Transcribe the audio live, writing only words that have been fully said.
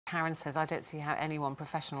Karen says, I don't see how anyone,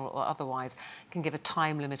 professional or otherwise, can give a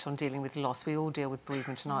time limit on dealing with loss. We all deal with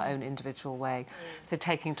bereavement in our own individual way. So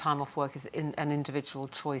taking time off work is an individual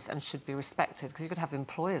choice and should be respected, because you could have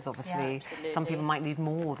employers, obviously. Some people might need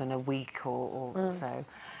more than a week or so.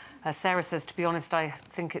 Sarah says, to be honest, I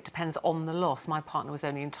think it depends on the loss. My partner was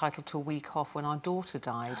only entitled to a week off when our daughter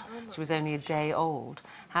died. She was only a day old.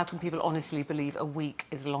 How can people honestly believe a week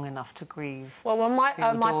is long enough to grieve? Well, when my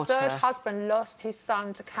third husband lost his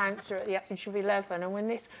son to cancer at the age of 11, and when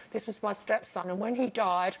this was my stepson, and when he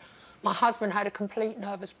died, my husband had a complete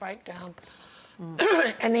nervous breakdown.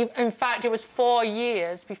 And in fact, it was 4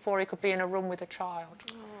 years before he could be in a room with a child.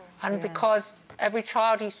 And because every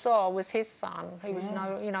child he saw was his son, he was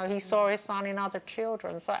he saw his son in other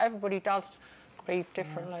children. So everybody does grieve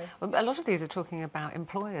differently. Well, a lot of these are talking about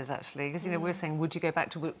employers, actually, because, you know, we're saying, would you go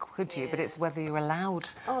back to work, could you? But it's whether you're allowed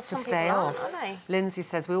to stay off. Lindsay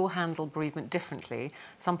says, we all handle bereavement differently.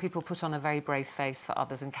 Some people put on a very brave face for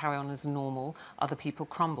others and carry on as normal. Other people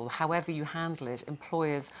crumble. However you handle it,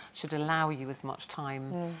 employers should allow you as much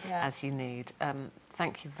time as you need.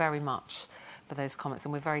 Thank you very much for those comments,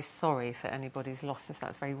 and we're very sorry for anybody's loss if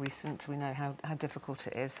that's very recent. We know how difficult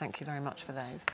it is. Thank you very much for those.